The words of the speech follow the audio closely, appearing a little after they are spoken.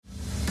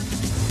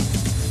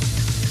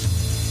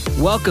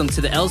Welcome to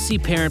the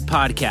LC Parent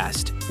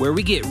Podcast, where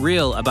we get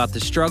real about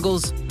the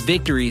struggles,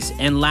 victories,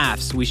 and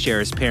laughs we share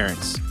as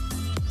parents.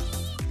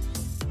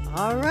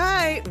 All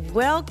right.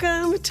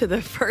 Welcome to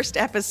the first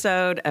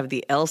episode of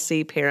the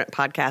LC Parent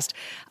Podcast.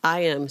 I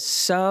am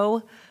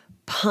so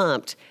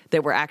pumped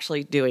that we're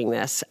actually doing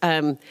this.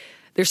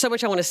 There's so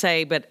much I want to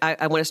say, but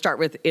I want to start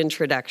with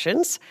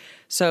introductions.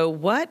 So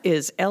what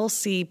is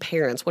LC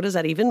Parents? What does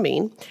that even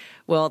mean?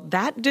 Well,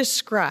 that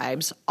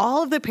describes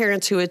all of the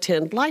parents who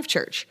attend Life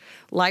Church.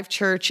 Life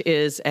Church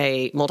is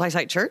a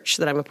multi-site church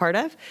that I'm a part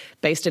of,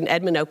 based in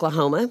Edmond,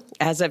 Oklahoma.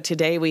 As of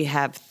today, we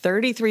have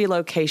 33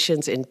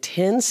 locations in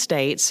 10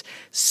 states.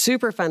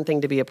 Super fun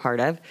thing to be a part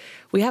of.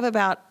 We have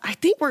I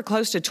think we're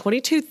close to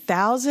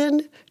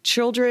 22,000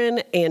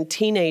 children and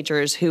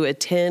teenagers who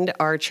attend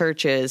our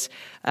churches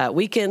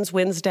weekends,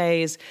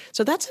 Wednesdays.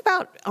 So that's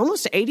about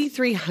almost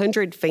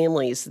 8,300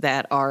 families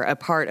that are a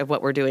part of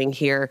what we're doing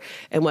here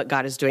and what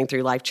God is doing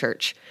through Life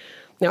Church.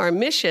 Now, our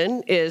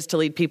mission is to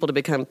lead people to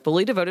become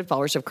fully devoted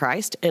followers of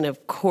Christ. And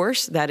of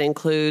course, that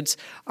includes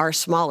our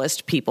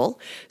smallest people.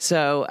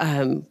 So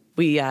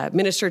we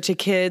minister to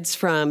kids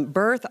from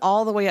birth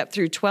all the way up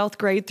through 12th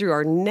grade through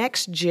our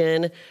next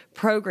gen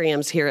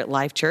programs here at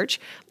Life Church.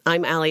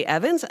 I'm Allie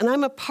Evans, and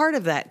I'm a part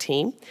of that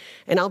team,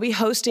 and I'll be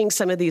hosting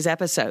some of these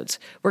episodes.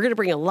 We're going to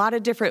bring a lot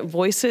of different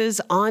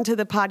voices onto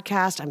the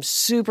podcast. I'm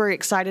super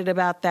excited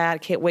about that. I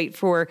can't wait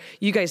for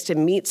you guys to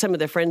meet some of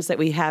the friends that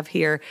we have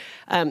here.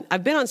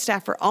 I've been on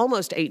staff for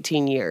almost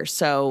 18 years,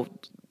 so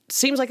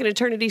seems like an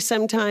eternity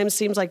sometimes,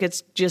 seems like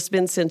it's just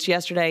been since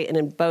yesterday, and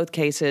in both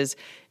cases,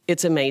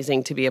 it's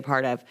amazing to be a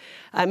part of.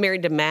 I'm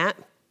married to Matt.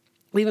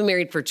 We've been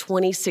married for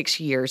 26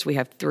 years. We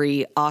have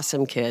 3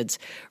 awesome kids.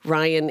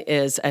 Ryan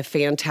is he's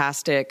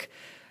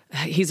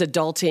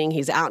adulting.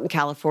 He's out in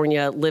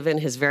California, living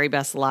his very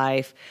best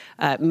life.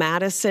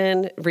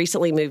 Madison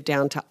recently moved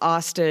down to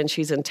Austin.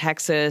 She's in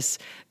Texas,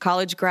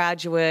 college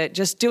graduate,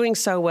 just doing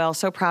so well.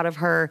 So proud of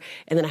her.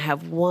 And then I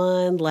have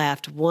one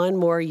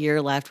more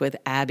year left with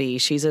Abby.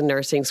 She's in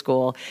nursing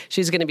school.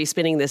 She's going to be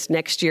spending this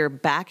next year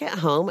back at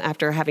home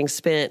after having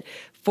spent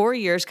 4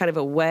 years kind of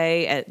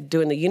away at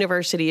doing the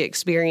university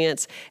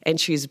experience, and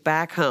she's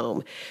back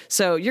home.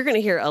 So you're going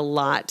to hear a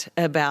lot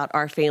about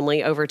our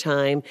family over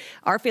time.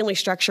 Our family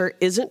structure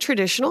isn't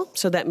traditional,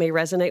 so that may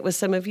resonate with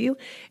some of you.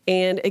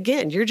 And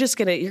again, you're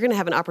going to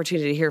have an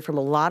opportunity to hear from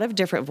a lot of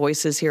different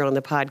voices here on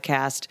the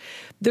podcast.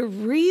 The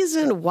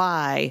reason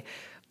why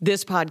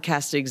this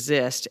podcast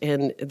exists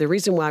and the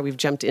reason why we've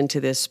jumped into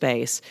this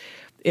space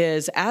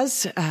is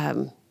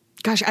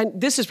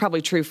this is probably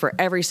true for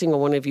every single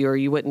one of you, or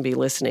you wouldn't be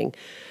listening.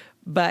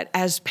 But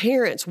as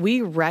parents,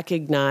 we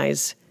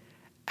recognize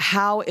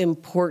how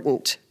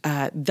important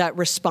that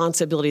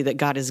responsibility that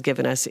God has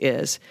given us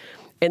is.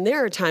 And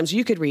there are times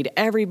you could read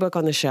every book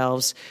on the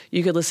shelves,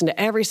 you could listen to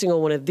every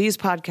single one of these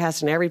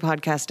podcasts and every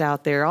podcast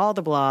out there, all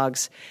the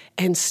blogs,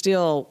 and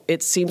still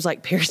it seems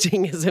like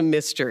parenting is a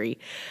mystery.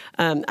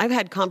 I've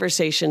had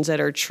conversations that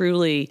are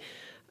truly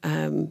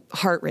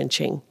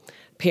heart-wrenching.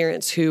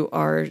 Parents who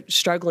are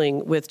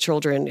struggling with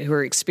children who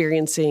are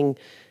experiencing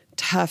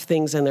tough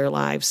things in their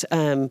lives,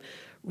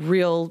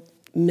 real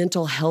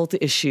mental health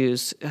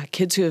issues,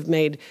 kids who have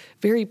made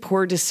very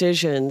poor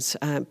decisions,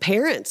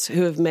 parents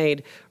who have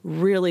made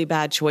really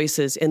bad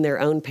choices in their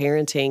own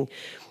parenting.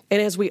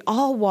 And as we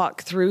all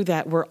walk through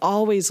that, we're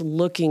always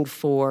looking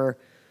for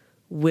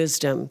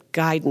wisdom,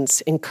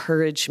 guidance,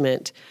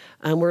 encouragement.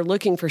 We're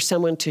looking for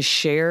someone to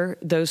share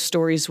those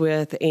stories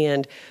with,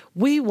 and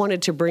we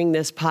wanted to bring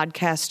this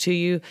podcast to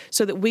you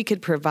so that we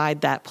could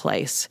provide that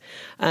place.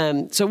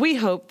 So we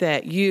hope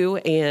that you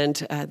and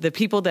the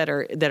people that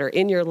are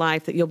in your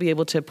life, that you'll be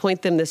able to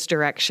point them this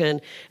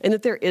direction, and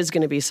that there is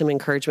going to be some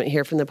encouragement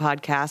here from the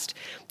podcast.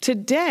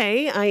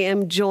 Today, I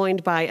am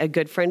joined by a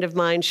good friend of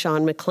mine,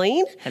 Sean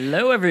McLean.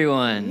 Hello,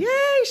 everyone.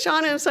 Yay,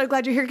 Sean! I'm so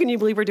glad you're here. Can you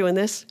believe we're doing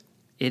this?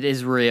 It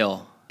is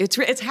real.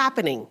 It's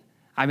happening.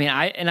 I mean,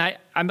 I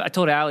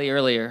told Allie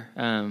earlier,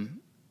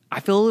 I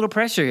feel a little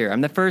pressure here.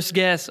 I'm the first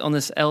guest on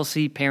this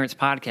LC Parents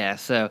podcast,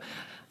 so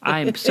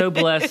I am so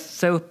blessed,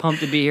 so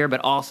pumped to be here,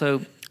 but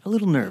also a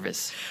little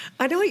nervous.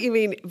 I know what you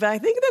mean, but I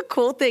think the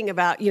cool thing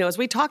about, as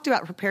we talked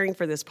about preparing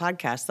for this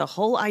podcast, the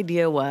whole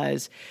idea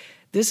was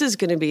this is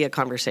going to be a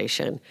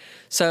conversation.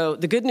 So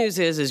the good news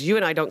is you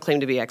and I don't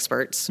claim to be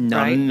experts, no,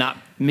 right? Not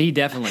me,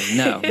 definitely.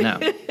 No.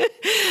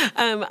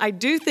 I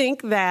do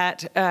think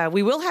that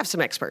we will have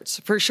some experts,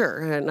 for sure.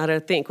 And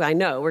I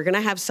know we're going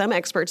to have some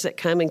experts that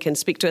come and can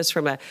speak to us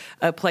from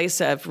a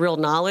place of real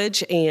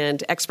knowledge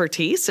and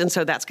expertise. And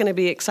so that's going to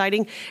be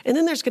exciting. And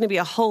then there's going to be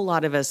a whole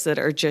lot of us that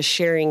are just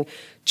sharing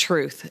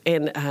truth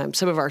and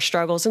some of our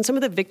struggles and some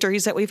of the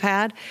victories that we've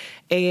had.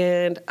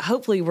 And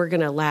hopefully we're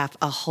going to laugh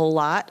a whole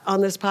lot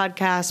on this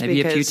podcast.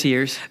 Maybe a few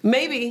tears.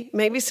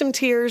 Maybe some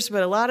tears,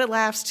 but a lot of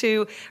laughs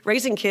too.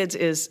 Raising kids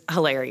is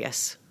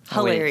hilarious.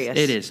 hilarious.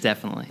 It is,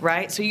 definitely.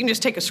 Right? So you can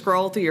just take a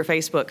scroll through your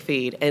Facebook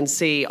feed and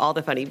see all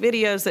the funny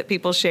videos that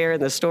people share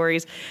and the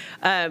stories.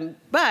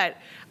 But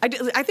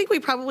I think we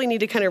probably need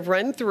to kind of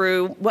run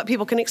through what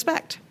people can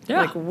expect.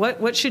 Yeah. Like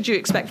what should you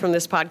expect from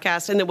this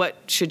podcast, and then what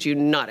should you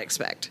not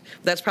expect?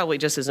 That's probably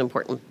just as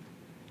important.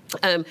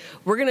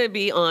 We're going to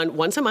be on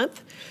once a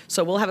month,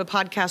 so we'll have a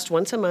podcast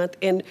once a month,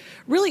 and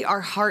really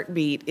our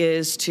heartbeat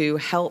is to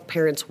help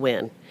parents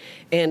win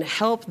and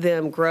help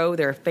them grow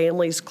their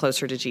families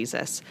closer to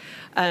Jesus.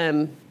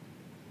 We're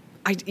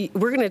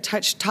going to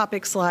touch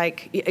topics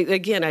like,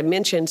 again, I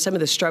mentioned some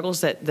of the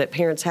struggles that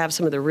parents have,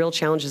 some of the real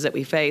challenges that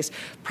we face.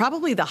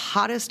 Probably the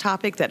hottest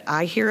topic that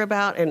I hear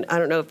about, and I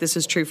don't know if this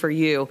is true for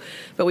you,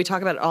 but we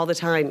talk about it all the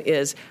time,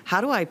 is how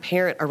do I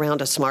parent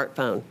around a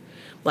smartphone?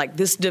 Like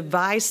this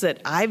device that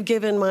I've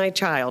given my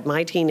child,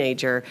 my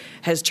teenager,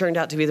 has turned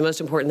out to be the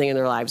most important thing in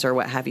their lives, or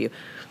what have you.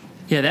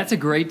 Yeah, that's a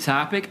great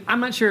topic.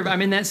 I'm not sure if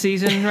I'm in that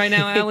season right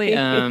now, Allie.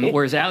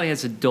 Whereas Allie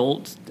has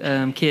adult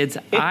kids.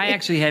 I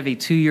actually have a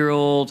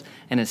 2-year-old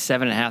and a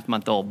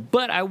 7.5-month-old.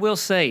 But I will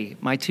say,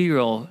 my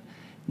 2-year-old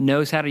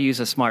knows how to use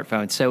a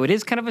smartphone. So it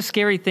is kind of a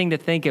scary thing to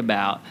think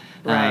about.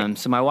 Right.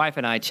 So my wife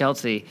and I,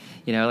 Chelsea,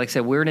 like I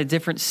said, we're in a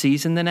different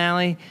season than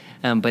Allie.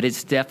 But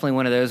it's definitely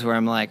one of those where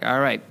I'm like, all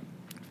right,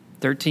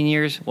 13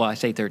 years, well, I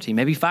say 13,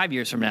 maybe 5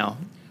 years from now,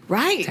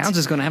 right, Towns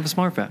is going to have a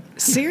smartphone.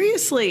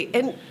 Seriously.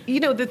 And,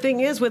 the thing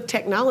is with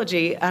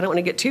technology, I don't want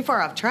to get too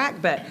far off track,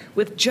 but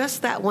with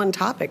just that one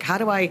topic, how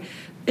do I,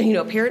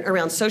 parent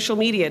around social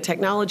media,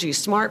 technology,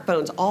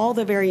 smartphones, all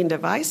the varying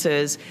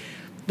devices?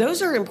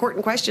 Those are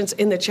important questions.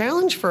 And the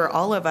challenge for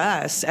all of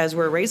us as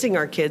we're raising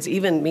our kids,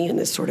 even me in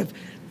this sort of,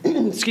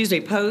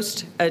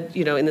 post,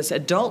 in this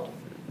adult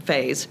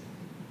phase,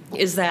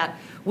 is that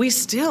we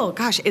still,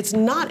 it's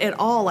not at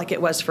all like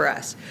it was for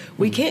us.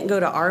 We can't go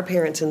to our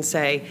parents and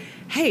say,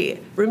 hey,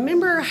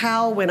 remember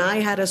how when I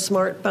had a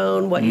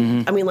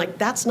smartphone,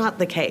 that's not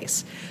the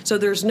case. So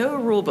there's no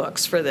rule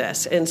books for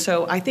this. And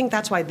so I think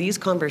that's why these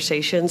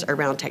conversations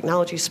around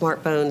technology,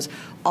 smartphones,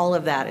 all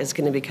of that is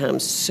going to become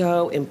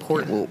so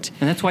important. Yeah.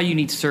 And that's why you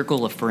need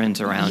circle of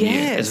friends around you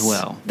as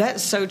well.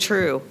 That's so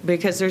true,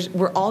 because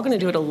we're all going to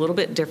do it a little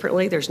bit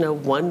differently. There's no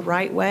one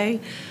right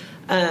way.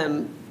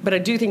 But I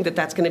do think that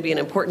that's going to be an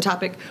important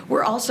topic.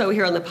 We're also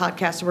here on the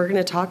podcast, we're going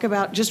to talk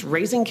about just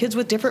raising kids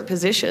with different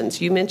positions.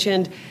 You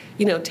mentioned,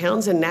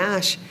 Towns and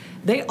Nash,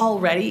 they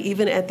already,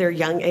 even at their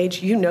young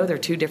age, they're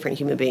two different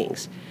human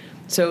beings.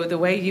 So the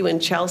way you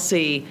and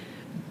Chelsea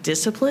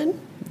discipline,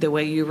 the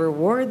way you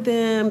reward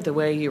them, the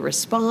way you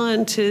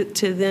respond to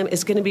them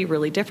is going to be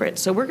really different.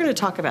 So we're going to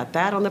talk about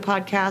that on the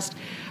podcast.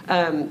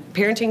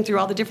 Parenting through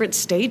all the different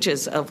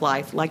stages of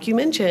life. Like you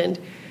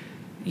mentioned,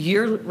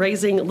 you're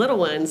raising little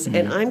ones,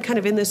 and I'm kind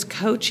of in this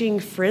coaching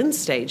friend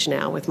stage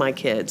now with my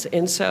kids.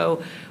 And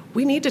so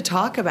we need to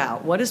talk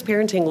about, what does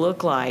parenting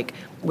look like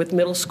with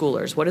middle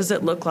schoolers? What does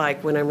it look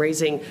like when I'm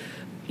raising,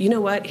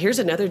 here's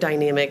another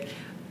dynamic.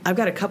 I've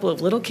got a couple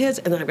of little kids,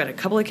 and then I've got a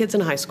couple of kids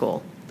in high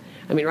school.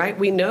 Right?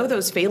 We know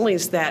those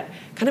families that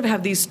kind of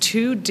have these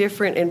two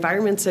different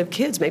environments of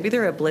kids. Maybe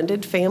they're a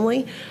blended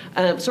family.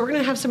 So we're going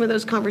to have some of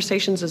those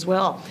conversations as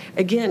well.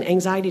 Again,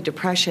 anxiety,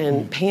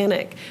 depression,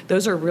 panic,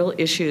 those are real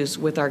issues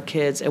with our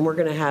kids, and we're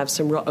going to have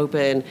some real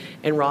open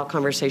and raw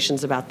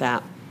conversations about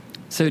that.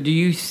 So do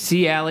you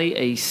see,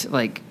 Allie,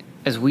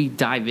 as we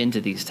dive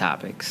into these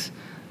topics,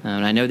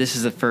 and I know this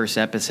is the first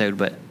episode,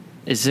 but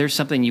is there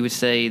something you would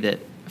say that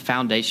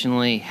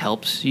foundationally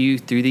helps you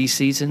through these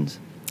seasons?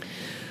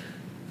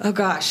 Oh,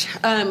 gosh.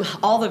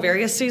 All the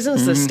various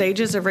seasons, the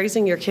stages of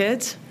raising your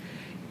kids.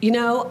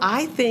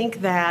 I think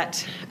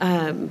that,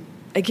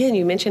 again,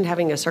 you mentioned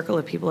having a circle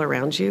of people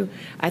around you.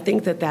 I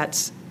think that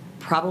that's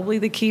probably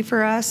the key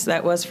for us.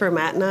 That was for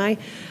Matt and I.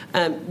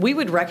 We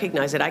would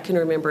recognize it. I can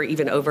remember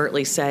even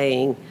overtly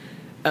saying,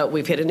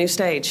 we've hit a new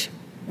stage.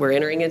 We're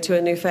entering into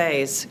a new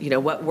phase.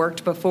 What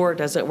worked before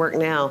doesn't work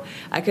now.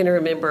 I can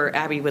remember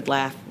Abby would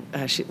laugh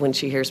when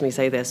she hears me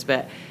say this,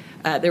 but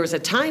there was a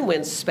time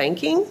when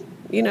spanking,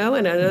 and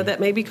I know that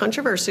may be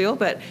controversial,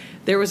 but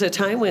there was a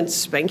time when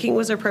spanking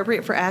was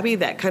appropriate for Abby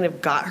that kind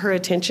of got her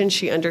attention.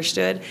 She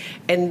understood.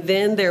 And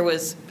then there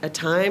was a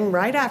time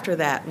right after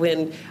that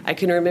when I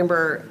can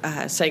remember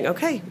saying,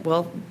 okay,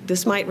 well,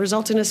 this might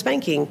result in a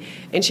spanking.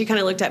 And she kind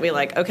of looked at me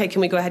like, okay,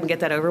 can we go ahead and get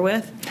that over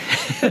with?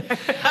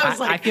 I was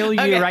like, I feel you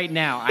okay. right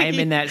now. I am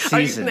in that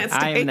season.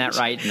 I am in that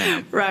right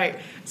now. Right.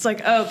 It's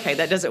like, okay,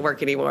 that doesn't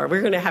work anymore. We're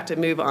going to have to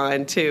move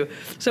on to.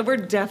 So we're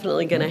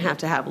definitely going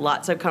to have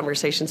lots of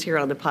conversations here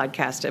on the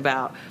podcast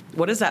about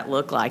what does that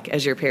look like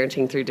as you're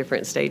parenting through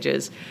different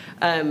stages.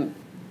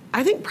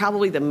 I think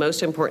probably the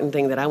most important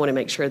thing that I want to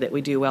make sure that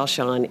we do well,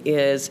 Sean,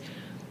 is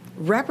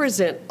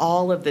represent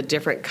all of the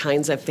different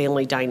kinds of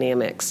family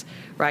dynamics,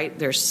 right?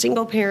 There's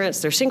single parents,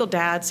 there's single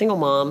dad, single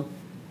mom.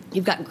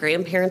 You've got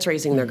grandparents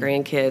raising their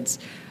grandkids.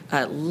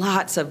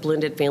 Lots of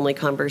blended family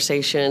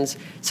conversations.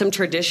 Some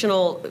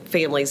traditional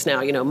families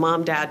now,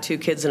 mom, dad, 2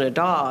 kids, and a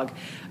dog.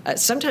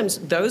 Sometimes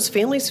those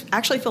families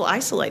actually feel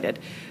isolated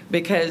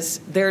because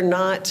they're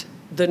not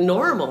the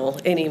normal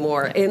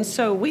anymore. And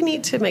so we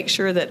need to make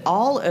sure that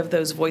all of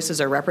those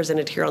voices are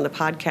represented here on the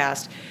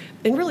podcast.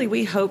 And really,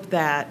 we hope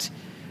that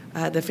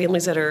the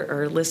families that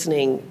are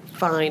listening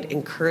find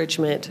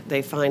encouragement,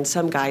 they find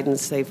some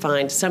guidance, they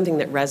find something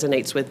that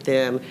resonates with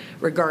them,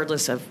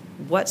 regardless of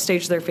what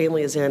stage their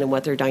family is in and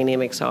what their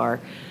dynamics are.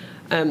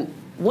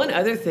 One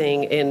other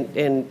thing,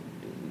 and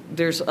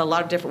there's a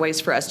lot of different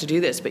ways for us to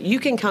do this, but you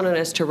can count on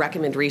us to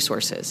recommend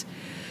resources.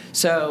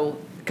 So,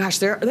 gosh,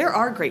 there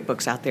are great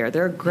books out there.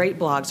 There are great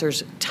blogs.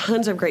 There's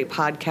tons of great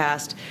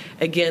podcasts,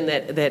 again,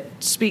 that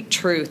speak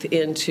truth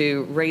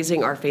into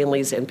raising our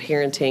families and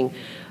parenting.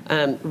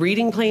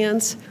 Reading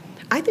plans.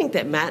 I think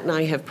that Matt and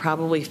I have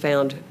probably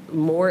found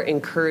more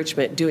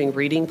encouragement doing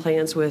reading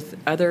plans with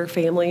other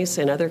families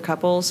and other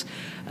couples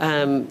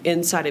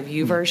inside of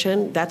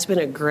YouVersion. That's been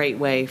a great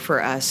way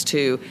for us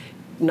to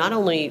not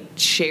only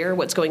share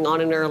what's going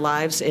on in our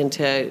lives and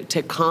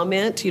to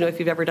comment, if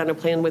you've ever done a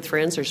plan with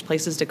friends, there's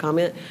places to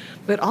comment,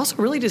 but also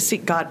really to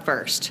seek God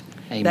first.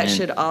 Amen. That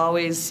should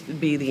always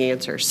be the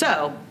answer.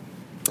 So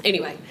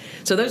anyway,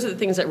 those are the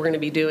things that we're going to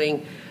be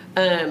doing.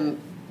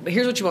 But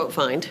here's what you won't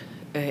find,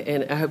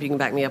 and I hope you can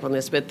back me up on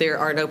this, but there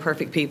are no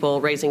perfect people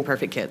raising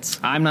perfect kids.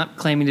 I'm not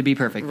claiming to be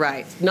perfect.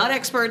 Right. Not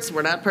experts.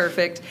 We're not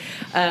perfect.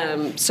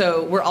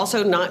 So we're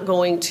also not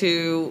going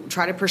to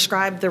try to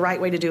prescribe the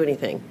right way to do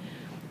anything.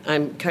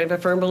 I'm kind of a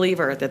firm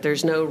believer that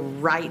there's no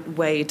right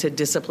way to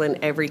discipline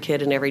every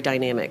kid in every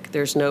dynamic.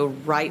 There's no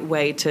right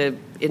way to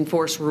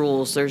enforce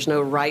rules. There's no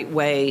right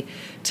way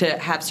to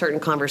have certain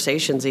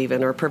conversations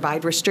even, or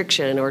provide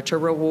restriction, or to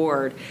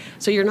reward.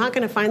 So you're not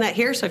going to find that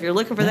here. So if you're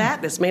looking for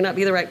that, this may not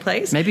be the right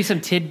place. Maybe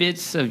some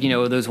tidbits of,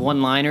 those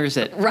one-liners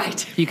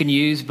that you can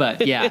use, but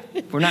we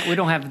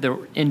don't have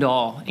the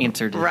end-all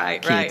answer to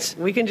kids. Right.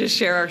 We can just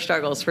share our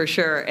struggles for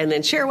sure, and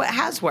then share what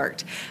has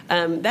worked.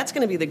 That's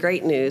going to be the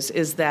great news,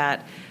 is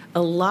that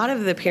a lot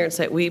of the parents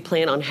that we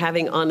plan on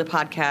having on the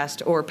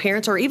podcast, or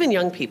parents or even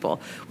young people,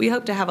 we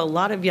hope to have a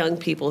lot of young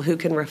people who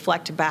can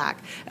reflect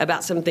back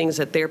about some things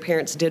that their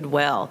parents did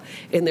well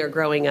in their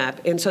growing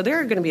up. And so there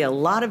are going to be a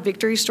lot of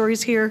victory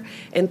stories here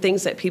and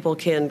things that people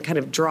can kind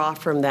of draw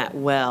from that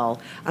well.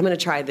 I'm going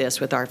to try this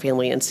with our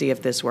family and see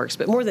if this works.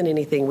 But more than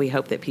anything, we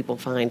hope that people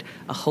find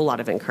a whole lot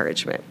of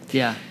encouragement.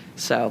 Yeah.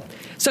 So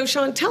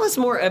Sean, tell us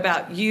more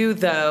about you,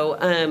 though.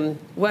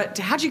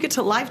 How'd you get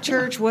to Life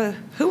Church?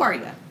 Who are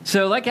you?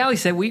 So like Allie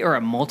said, we are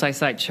a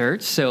multi-site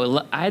church.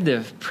 So I had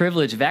the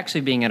privilege of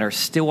actually being at our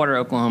Stillwater,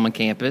 Oklahoma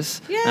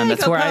campus. Yay,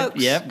 that's go where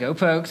Pokes. Go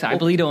Pokes. I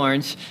bleed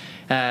orange.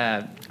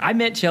 I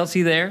met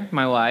Chelsea there,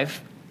 my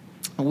wife.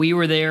 We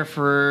were there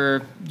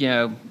for,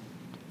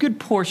 good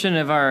portion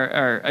of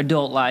our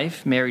adult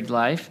life, married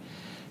life.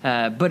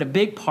 But a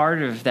big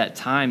part of that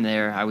time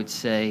there, I would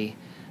say,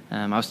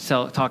 I was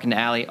talking to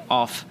Allie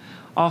off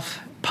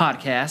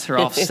podcast or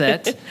off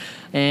set.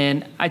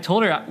 And I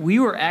told her we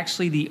were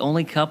actually the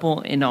only couple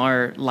in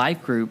our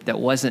life group that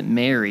wasn't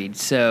married.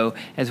 So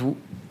as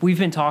we've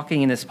been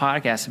talking in this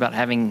podcast about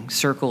having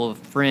circle of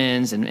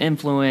friends and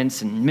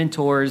influence and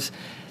mentors,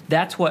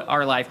 that's what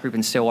our life group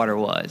in Stillwater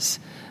was.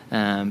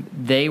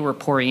 They were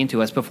pouring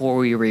into us before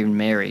we were even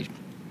married.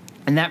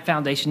 And that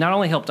foundation not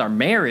only helped our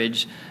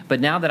marriage, but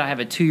now that I have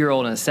a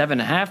 2-year-old and a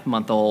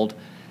 7.5-month-old,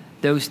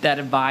 that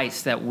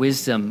advice, that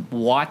wisdom,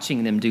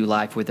 watching them do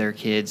life with their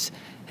kids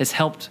has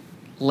helped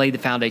lay the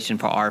foundation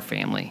for our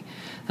family.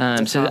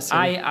 So awesome.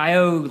 I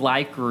owe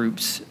life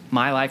groups,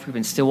 my life group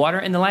in Stillwater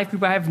and the life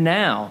group I have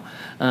now,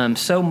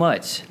 so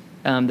much.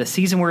 The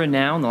season we're in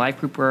now and the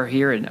life group we're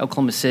here in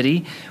Oklahoma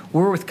City,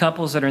 we're with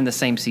couples that are in the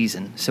same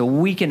season. So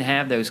we can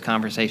have those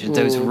conversations,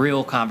 those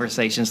real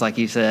conversations, like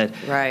you said,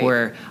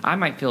 where I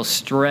might feel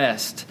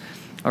stressed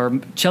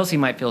or Chelsea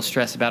might feel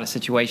stressed about a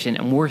situation,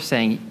 and we're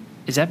saying,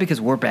 is that because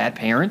we're bad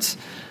parents?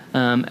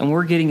 And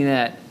we're getting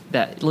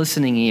that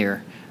listening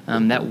ear,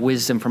 that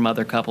wisdom from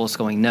other couples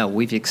going, no,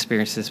 we've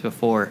experienced this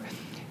before.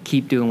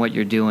 Keep doing what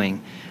you're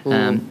doing.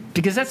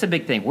 Because that's a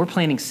big thing. We're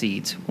planting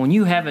seeds. When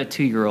you have a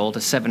 2-year-old, a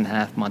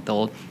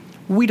 7.5-month-old,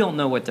 we don't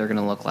know what they're going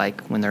to look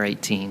like when they're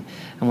 18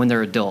 and when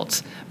they're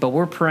adults. But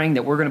we're praying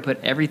that we're going to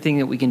put everything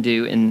that we can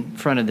do in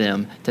front of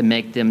them to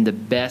make them the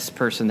best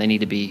person they need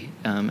to be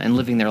and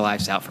living their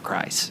lives out for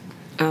Christ.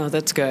 Oh,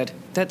 that's good.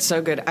 That's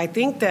so good. I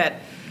think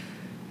that,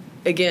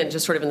 again,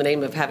 just sort of in the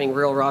name of having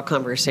real, raw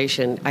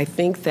conversation, I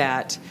think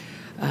that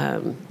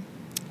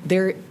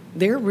there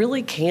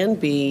really can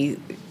be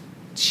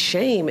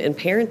shame in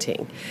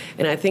parenting.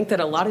 And I think that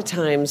a lot of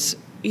times,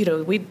 we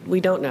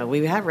don't know.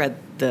 We have read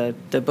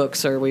the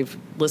books or we've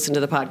listened to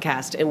the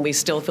podcast, and we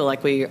still feel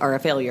like we are a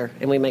failure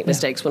and we make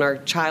mistakes. When our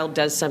child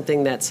does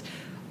something that's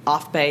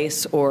off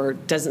base or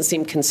doesn't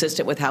seem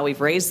consistent with how we've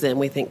raised them,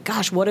 we think,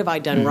 gosh, what have I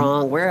done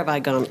wrong? Where have I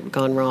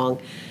gone wrong?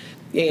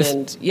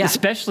 And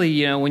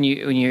especially when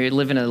you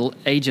live in an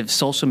age of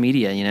social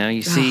media,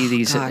 you see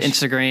these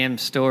Instagram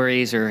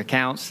stories or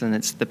accounts, and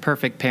it's the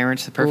perfect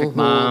parents, the perfect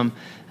mom.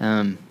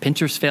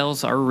 Pinterest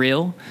fails are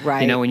real,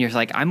 right? When you're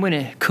like, I'm going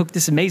to cook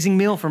this amazing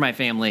meal for my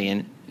family,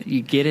 and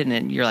you get it, and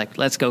then you're like,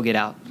 let's go get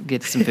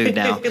some food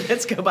now.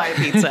 Let's go buy a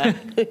pizza.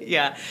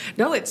 Yeah.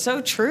 No, it's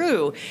so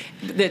true.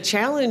 The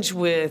challenge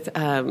with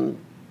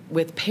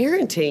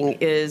parenting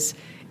is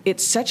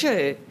it's such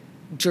a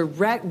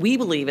we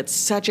believe it's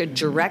such a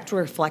direct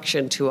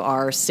reflection to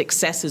our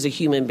success as a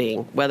human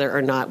being, whether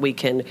or not we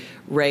can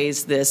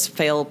raise this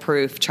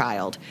fail-proof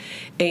child.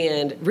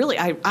 And really,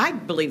 I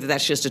believe that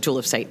that's just a tool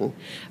of Satan.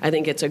 I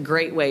think it's a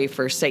great way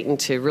for Satan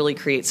to really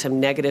create some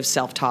negative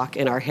self-talk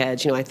in our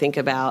heads. I think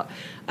about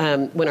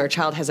when our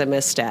child has a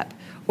misstep,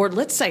 or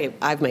let's say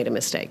I've made a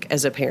mistake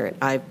as a parent.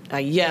 I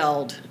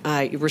yelled,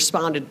 I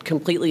responded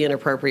completely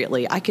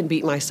inappropriately. I can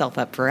beat myself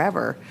up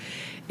forever.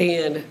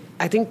 And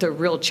I think the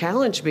real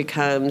challenge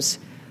becomes,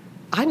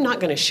 I'm not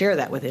going to share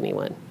that with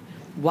anyone.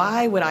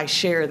 Why would I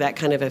share that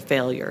kind of a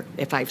failure?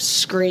 If I've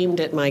screamed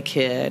at my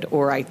kid,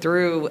 or I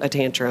threw a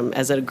tantrum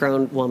as a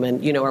grown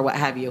woman, or what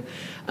have you,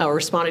 or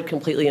responded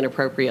completely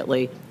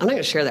inappropriately, I'm not going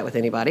to share that with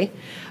anybody.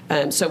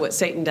 So what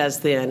Satan does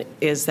then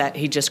is that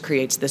he just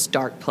creates this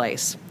dark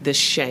place, this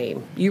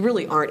shame. You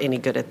really aren't any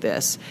good at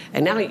this.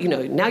 And now,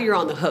 now you're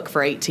on the hook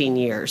for 18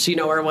 years,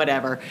 or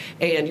whatever,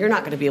 and you're not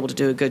going to be able to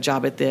do a good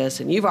job at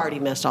this, and you've already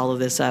messed all of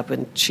this up,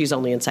 and she's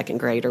only in second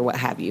grade or what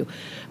have you.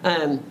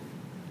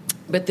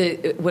 But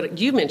what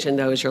you mentioned,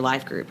 though, is your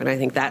life group, and I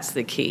think that's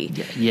the key.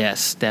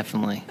 Yes,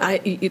 definitely.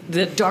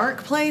 The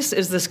dark place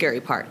is the scary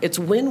part. It's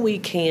when we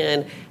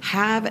can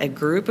have a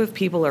group of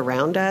people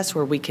around us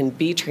where we can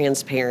be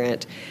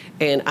transparent.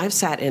 And I've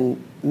sat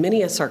in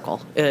many a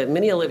circle,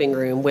 many a living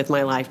room with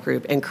my life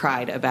group and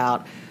cried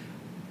about,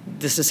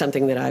 this is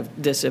something that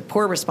this is a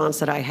poor response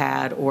that I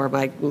had, or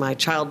my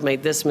child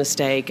made this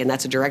mistake, and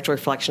that's a direct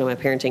reflection of my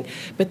parenting.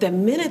 But the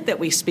minute that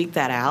we speak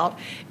that out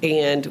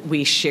and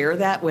we share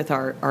that with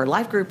our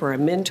life group or a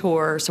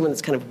mentor, someone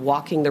that's kind of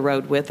walking the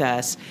road with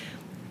us,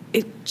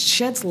 it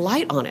sheds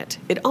light on it.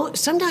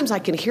 Sometimes I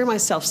can hear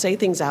myself say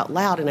things out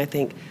loud, and I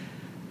think,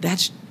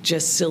 that's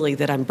just silly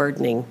that I'm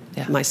burdening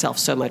myself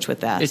so much with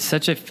that. It's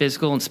such a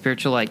physical and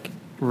spiritual,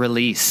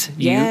 release.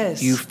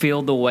 Yes. You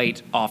feel the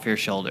weight off your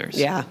shoulders.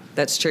 Yeah,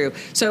 that's true.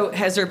 So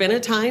has there been a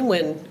time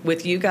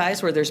with you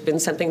guys where there's been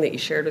something that you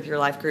shared with your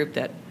life group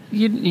that...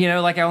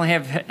 I only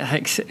have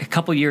a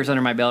couple years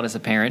under my belt as a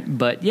parent,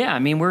 but yeah,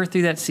 we're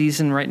through that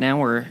season right now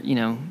where,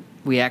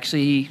 we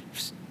actually...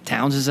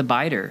 Towns is a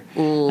biter.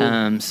 So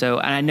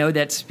and I know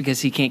that's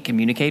because he can't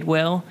communicate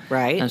well.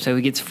 Right. So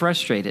he gets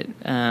frustrated.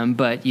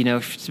 But,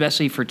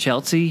 especially for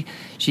Chelsea,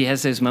 she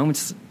has those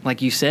moments,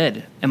 like you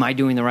said, am I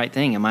doing the right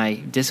thing? Am I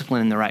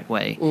disciplining the right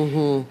way?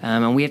 Mm-hmm.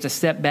 And we have to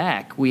step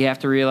back. We have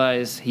to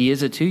realize he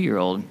is a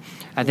 2-year-old.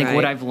 I think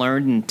what I've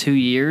learned in 2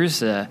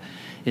 years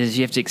is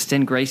you have to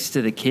extend grace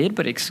to the kid,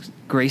 but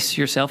grace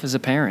yourself as a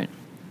parent.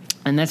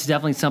 And that's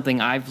definitely something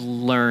I've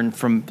learned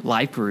from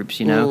life groups,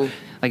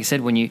 Like I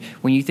said, when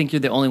you think you're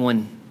the only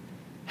one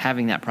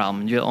having that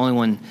problem, you're the only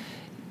one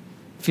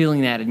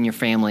feeling that in your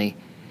family,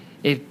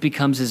 it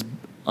becomes this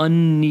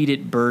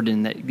unneeded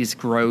burden that just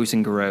grows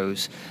and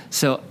grows.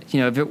 So,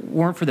 if it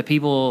weren't for the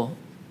people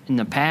in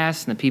the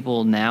past and the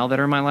people now that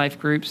are in my life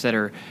groups that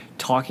are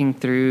talking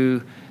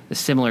through the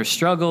similar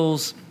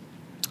struggles,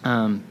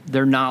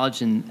 their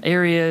knowledge in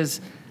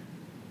areas,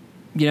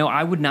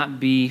 we would not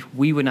be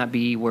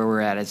where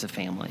we're at as a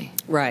family.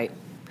 Right.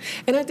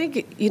 And I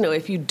think,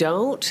 if you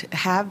don't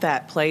have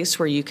that place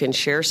where you can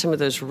share some of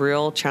those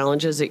real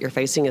challenges that you're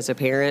facing as a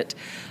parent,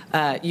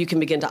 you can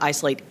begin to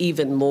isolate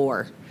even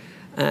more.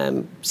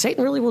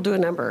 Satan really will do a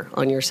number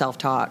on your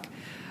self-talk.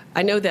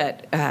 I know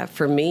that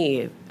for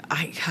me,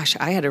 I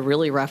had a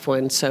really rough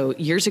one. So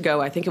years ago,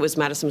 I think it was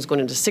Madison was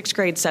going into 6th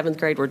grade, 7th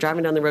grade. We're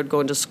driving down the road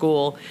going to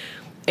school,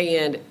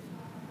 and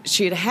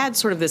she had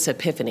sort of this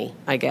epiphany,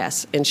 I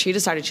guess, and she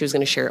decided she was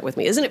going to share it with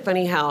me. Isn't it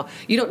funny how,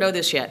 you don't know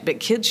this yet, but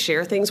kids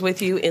share things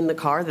with you in the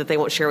car that they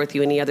won't share with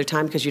you any other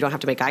time because you don't have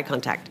to make eye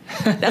contact.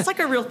 That's like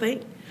a real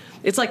thing.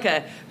 It's like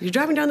you're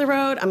driving down the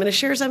road, I'm going to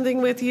share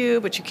something with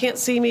you, but you can't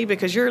see me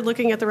because you're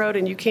looking at the road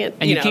and you can't,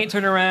 And you can't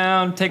turn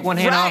around, take one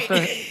hand off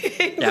the...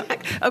 Exactly.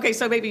 Okay,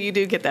 so maybe you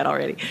do get that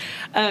already.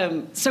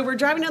 So we're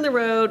driving down the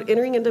road,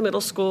 entering into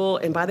middle school,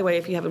 and by the way,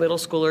 if you have a middle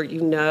schooler,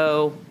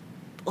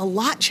 a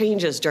lot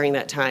changes during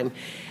that time.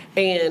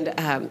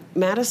 And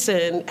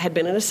Madison had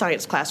been in a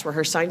science class where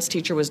her science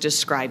teacher was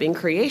describing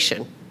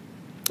creation.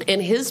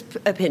 And his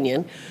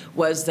opinion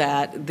was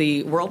that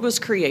the world was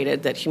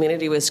created, that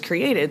humanity was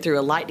created through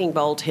a lightning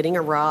bolt hitting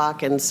a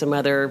rock and some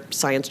other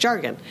science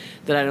jargon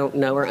that I don't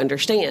know or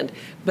understand.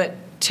 But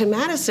to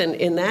Madison,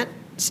 in that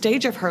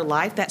stage of her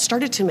life, that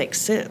started to make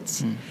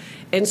sense.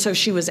 And so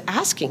she was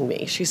asking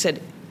me, she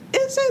said,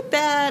 is it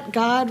that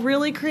God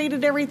really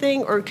created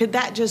everything, or could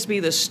that just be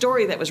the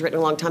story that was written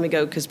a long time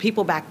ago because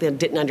people back then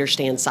didn't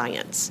understand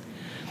science?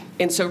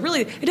 And so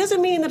really, it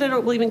doesn't mean that I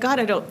don't believe in God,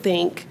 I don't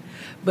think,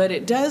 but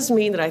it does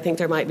mean that I think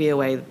there might be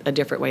a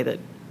different way that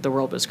the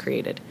world was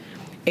created.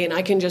 And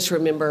I can just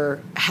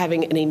remember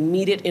having an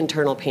immediate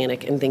internal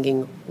panic and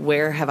thinking,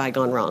 where have I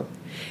gone wrong?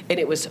 And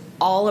it was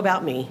all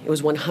about me. It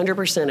was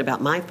 100%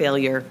 about my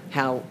failure,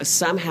 how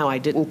somehow I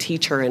didn't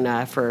teach her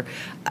enough, or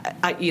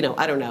I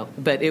don't know,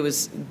 but it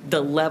was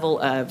the level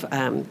of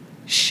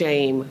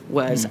shame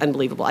was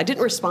unbelievable. I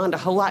didn't respond a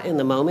whole lot in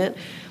the moment.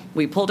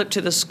 We pulled up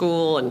to the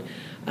school, and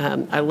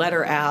I let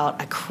her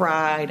out. I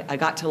cried. I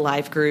got to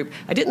life group.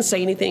 I didn't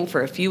say anything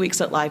for a few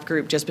weeks at life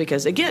group just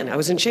because, again, I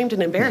was ashamed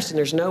and embarrassed, and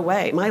there's no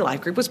way. My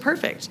life group was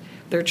perfect.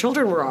 Their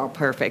children were all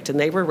perfect, and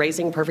they were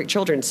raising perfect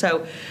children.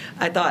 So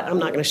I thought, I'm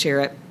not going to share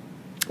it.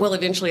 Well,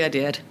 eventually I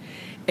did.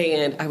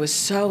 And I was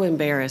so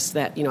embarrassed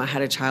that, I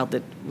had a child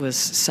that was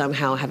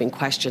somehow having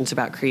questions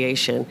about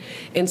creation.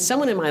 And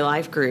someone in my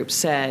life group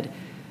said,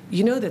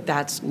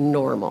 that's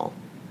normal,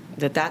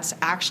 that's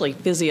actually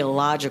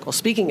physiological.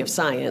 Speaking of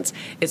science,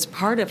 it's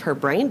part of her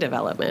brain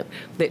development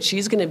that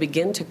she's going to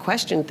begin to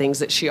question things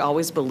that she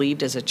always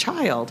believed as a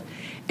child.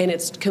 And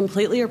it's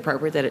completely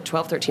appropriate that at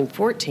 12, 13,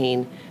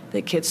 14,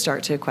 that kids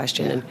start to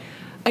question. Yeah. And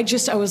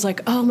I was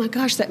like, oh my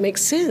gosh, that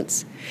makes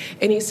sense.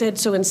 And he said,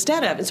 so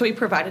he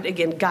provided,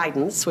 again,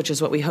 guidance, which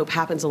is what we hope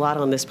happens a lot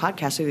on this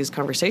podcast through these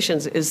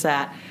conversations, is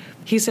that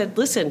he said,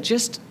 listen,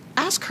 just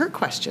ask her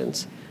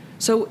questions.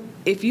 So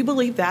if you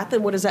believe that,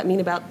 then what does that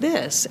mean about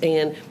this?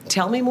 And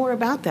tell me more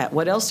about that.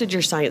 What else did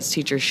your science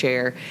teacher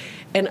share?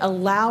 And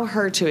allow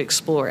her to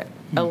explore it.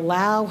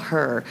 Allow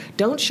her.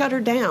 Don't shut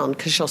her down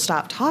because she'll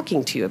stop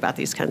talking to you about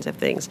these kinds of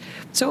things.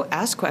 So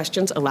ask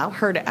questions, allow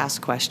her to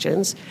ask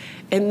questions,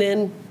 and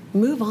then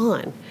move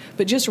on.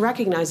 But just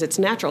recognize it's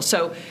natural.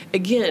 So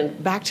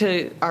again, back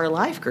to our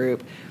life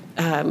group,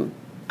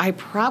 I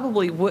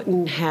probably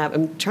wouldn't have,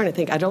 I'm trying to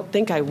think, I don't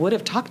think I would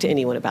have talked to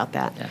anyone about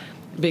that. Yeah.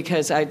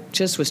 Because I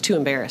just was too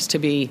embarrassed to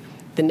be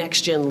the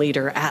next gen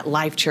leader at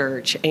Life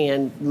Church,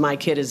 and my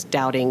kid is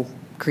doubting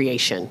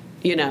creation,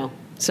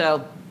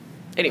 So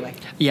anyway.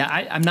 Yeah,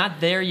 I'm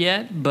not there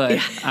yet, but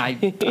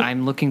yeah.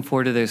 I'm looking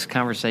forward to those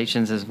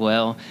conversations as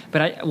well.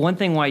 But one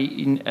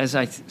thing as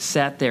I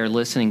sat there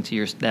listening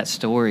to that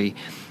story,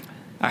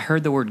 I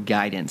heard the word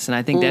guidance, and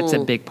I think that's a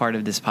big part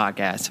of this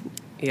podcast.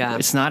 Yeah.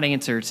 It's not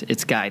answers,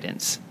 it's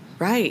guidance.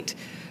 Right,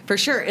 for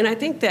sure. And I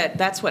think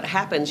that's what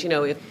happens,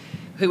 if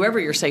whoever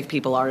your safe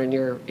people are in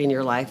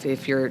your life,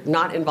 if you're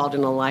not involved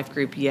in a life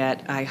group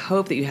yet, I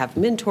hope that you have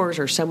mentors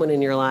or someone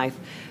in your life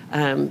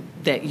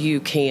that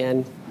you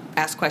can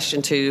ask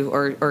questions to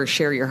or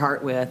share your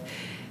heart with.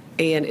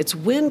 And it's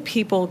when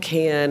people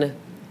can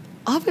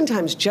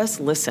oftentimes just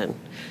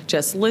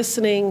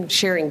listening,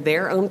 sharing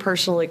their own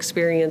personal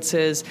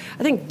experiences.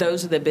 I think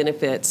those are the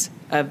benefits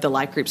of the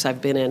life groups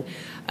I've been in.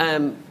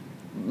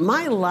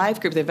 My life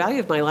group, the value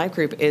of my life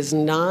group is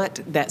not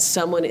that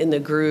someone in the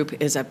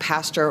group is a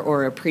pastor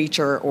or a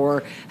preacher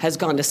or has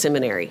gone to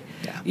seminary.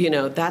 Yeah.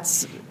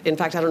 In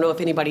fact, I don't know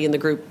if anybody in the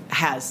group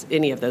has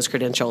any of those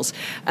credentials.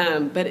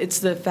 But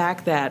it's the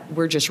fact that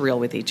we're just real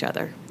with each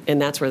other.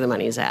 And that's where the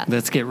money is at.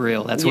 Let's get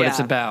real. That's what it's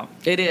about.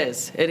 It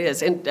is.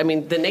 And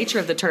the nature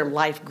of the term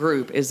life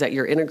group is that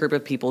you're in a group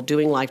of people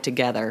doing life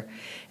together,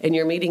 and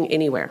you're meeting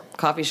anywhere,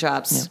 coffee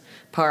shops,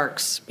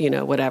 parks,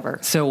 whatever.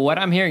 So what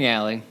I'm hearing,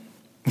 Allie,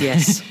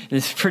 yes,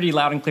 it's pretty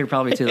loud and clear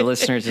probably to the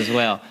listeners as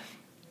well.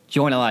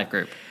 Join a life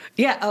group.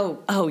 Yeah.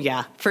 Oh,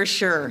 yeah, for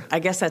sure. I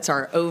guess that's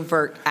our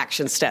overt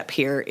action step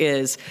here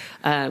is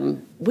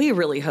we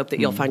really hope that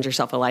you'll find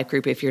yourself a life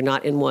group. If you're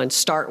not in one,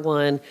 start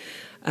one.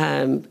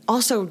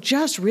 Also,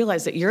 just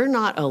realize that you're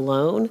not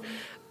alone.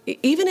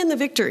 Even in the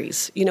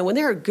victories, when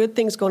there are good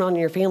things going on in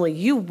your family,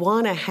 you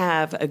want to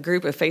have a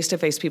group of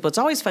face-to-face people. It's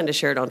always fun to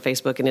share it on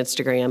Facebook and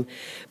Instagram,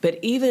 but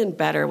even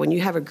better when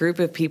you have a group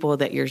of people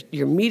that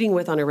you're meeting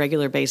with on a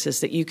regular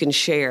basis that you can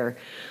share,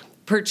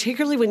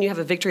 particularly when you have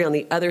a victory on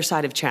the other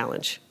side of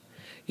challenge.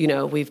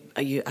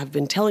 I've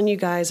been telling you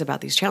guys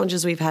about these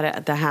challenges we've had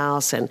at the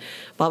house and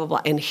blah, blah,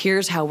 blah. And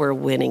here's how we're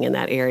winning in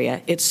that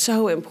area. It's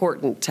so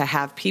important to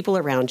have people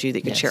around you that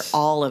you can share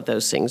all of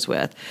those things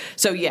with.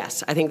 So,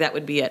 yes, I think that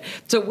would be it.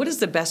 So what is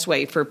the best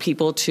way for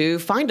people to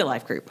find a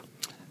life group?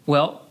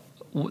 Well,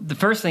 the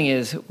first thing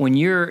is when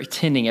you're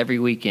attending every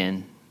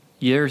weekend,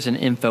 there's an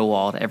info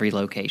wall at every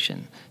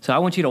location. So I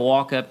want you to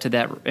walk up to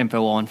that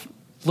info wall and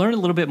learn a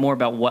little bit more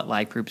about what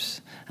Life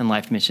Groups and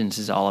Life Missions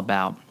is all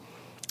about.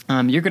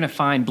 You're going to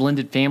find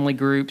blended family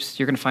groups.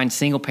 You're going to find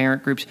single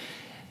parent groups.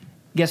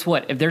 Guess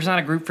what? If there's not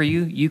a group for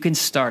you, you can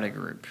start a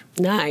group.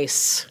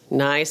 Nice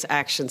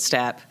action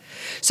step.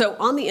 So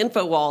on the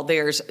info wall,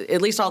 there's,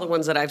 at least all the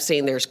ones that I've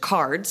seen, there's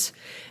cards,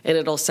 and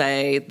it'll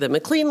say the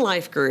McLean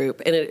Life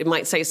Group, and it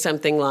might say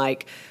something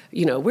like,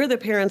 we're the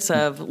parents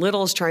of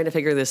littles trying to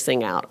figure this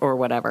thing out or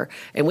whatever,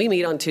 and we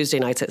meet on Tuesday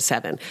nights at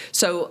 7.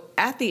 So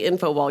at the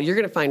info wall, you're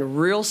going to find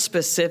real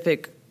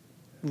specific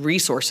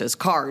resources,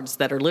 cards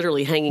that are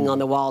literally hanging on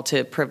the wall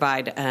to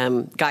provide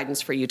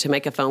guidance for you to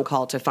make a phone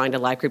call to find a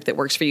life group that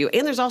works for you.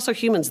 And there's also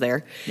humans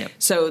there. Yep.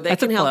 So they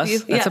can help you.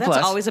 That's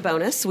always a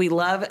bonus. We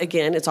love,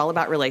 again, it's all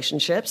about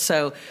relationships.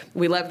 So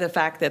we love the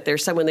fact that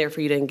there's someone there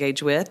for you to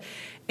engage with.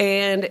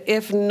 And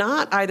if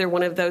not either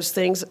one of those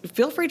things,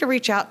 feel free to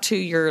reach out to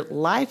your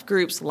life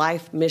group's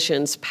life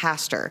missions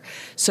pastor.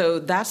 So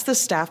that's the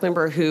staff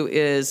member who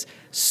is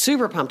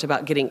super pumped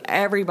about getting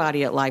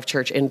everybody at Life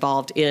Church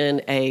involved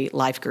in a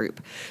life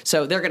group.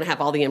 So they're going to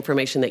have all the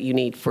information that you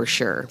need for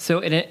sure.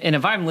 So, and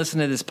if I'm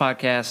listening to this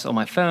podcast on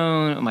my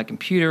phone, on my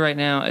computer right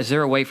now, is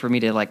there a way for me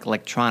to like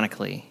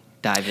electronically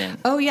dive in?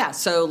 Oh, yeah.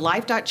 So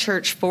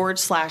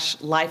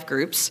life.church/life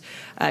groups.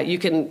 You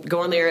can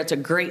go on there. It's a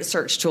great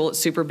search tool. It's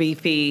super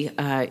beefy.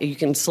 You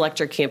can select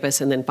your campus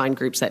and then find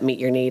groups that meet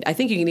your need. I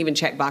think you can even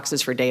check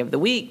boxes for day of the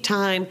week,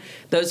 time,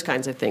 those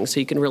kinds of things. So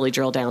you can really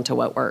drill down to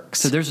what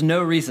works. So there's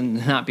no reason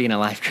to not be in a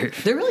life group.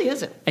 There really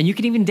isn't. And you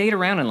can even date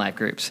around in life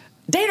groups.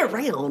 Date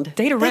around?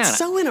 Date around. That's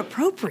so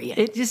inappropriate.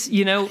 It just,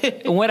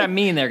 what I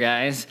mean there,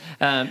 guys,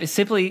 is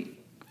simply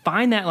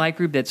find that life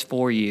group that's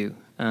for you.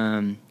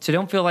 So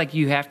don't feel like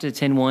you have to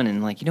attend one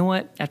and like, you know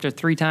what, after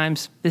 3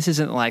 times, this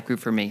isn't a life group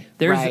for me.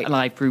 There's a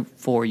life group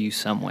for you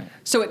somewhere.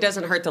 So it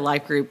doesn't hurt the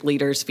life group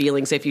leaders'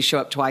 feelings if you show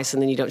up twice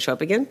and then you don't show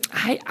up again?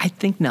 I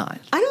think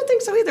not. I don't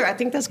think so either. I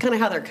think that's kind of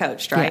how they're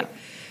coached, right? Yeah.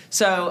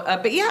 So,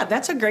 but yeah,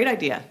 that's a great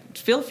idea.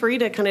 Feel free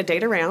to kind of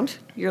date around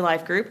your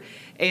life group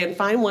and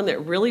find one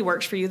that really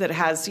works for you, that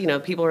has,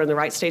 people are in the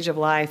right stage of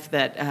life,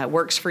 that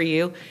works for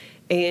you.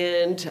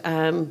 And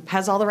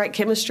has all the right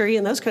chemistry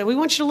and those kind of. We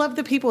want you to love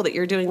the people that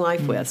you're doing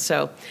life with.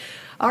 So,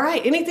 all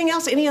right. Anything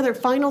else? Any other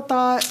final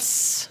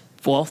thoughts?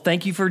 Well,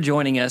 thank you for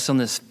joining us on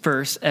this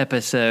first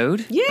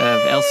episode Yay!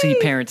 of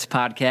LC Parents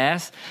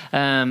Podcast.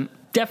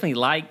 Definitely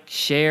like,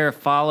 share,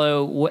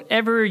 follow,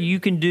 whatever you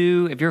can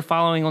do. If you're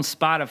following on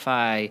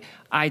Spotify,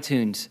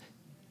 iTunes,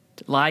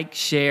 like,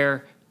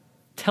 share,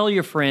 tell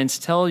your friends,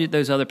 tell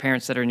those other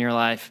parents that are in your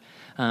life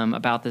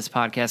about this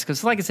podcast.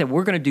 Because like I said,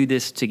 we're going to do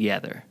this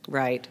together.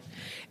 Right.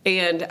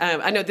 And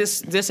I know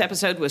this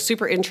episode was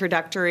super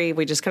introductory.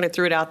 We just kind of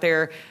threw it out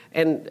there,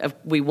 and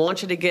we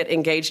want you to get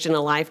engaged in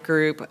a life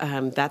group.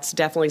 That's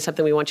definitely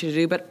something we want you to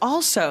do. But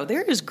also,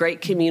 there is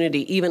great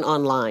community even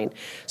online.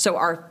 So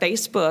our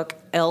Facebook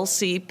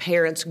LC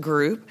Parents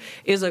Group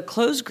is a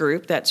closed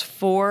group that's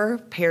for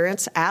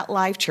parents at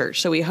Life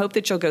Church. So we hope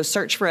that you'll go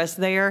search for us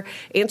there,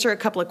 answer a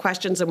couple of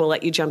questions, and we'll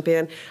let you jump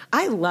in.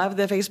 I love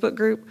the Facebook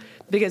group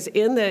because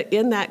in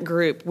that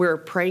group, we're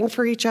praying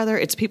for each other.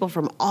 It's people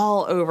from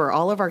all over,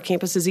 all of our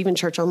campuses, even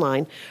Church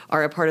Online,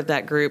 are a part of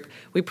that group.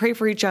 We pray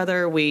for each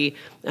other. We've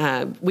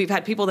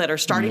had people that are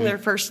starting their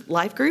first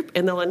life group,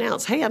 and they'll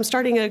announce, hey, I'm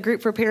starting a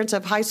group for parents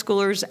of high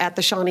schoolers at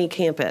the Shawnee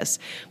campus.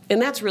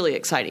 And that's really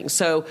exciting.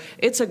 So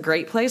it's a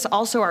great place.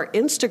 Also, our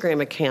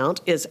Instagram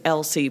account is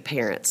LC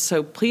Parents.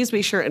 So please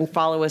be sure and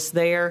follow us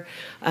there.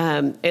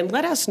 And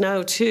let us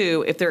know,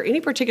 too, if there are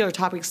any particular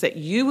topics that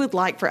you would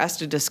like for us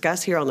to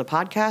discuss here on the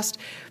podcast.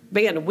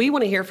 Man, we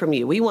want to hear from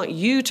you. We want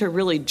you to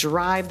really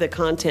drive the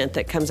content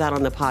that comes out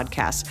on the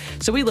podcast.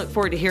 So we look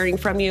forward to hearing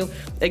from you.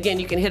 Again,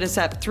 you can hit us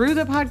up through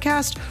the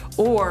podcast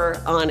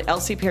or on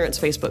LC Parents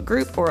Facebook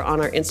group or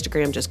on our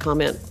Instagram. Just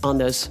comment on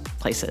those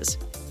places.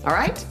 All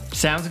right?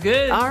 Sounds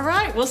good. All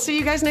right. We'll see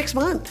you guys next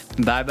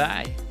month.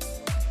 Bye-bye.